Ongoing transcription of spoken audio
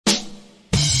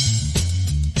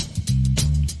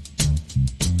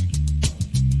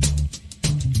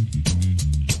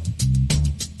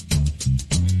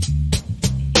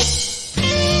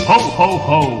ho,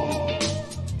 ho.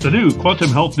 The new Quantum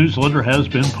Health newsletter has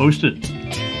been posted.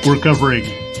 We're covering,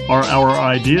 are our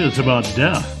ideas about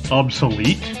death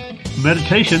obsolete?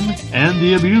 Meditation and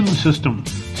the immune system.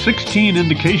 16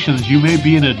 indications you may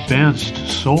be an advanced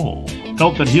soul.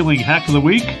 Health and healing hack of the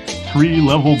week,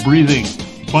 3-level breathing.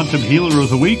 Quantum healer of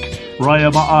the week,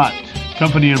 Raya Ma'at.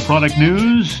 Company and product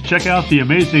news, check out the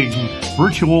amazing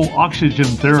virtual oxygen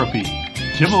therapy.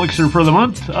 Gem Elixir for the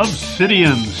month,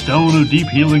 Obsidian, stone of deep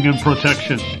healing and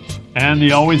protection. And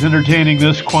the always entertaining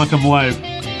This Quantum Life,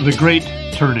 The Great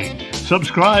Turning.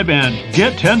 Subscribe and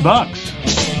get $10.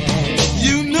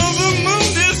 You know the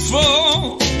moon is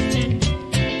full.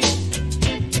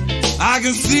 I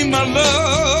can see my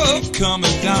love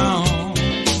coming down.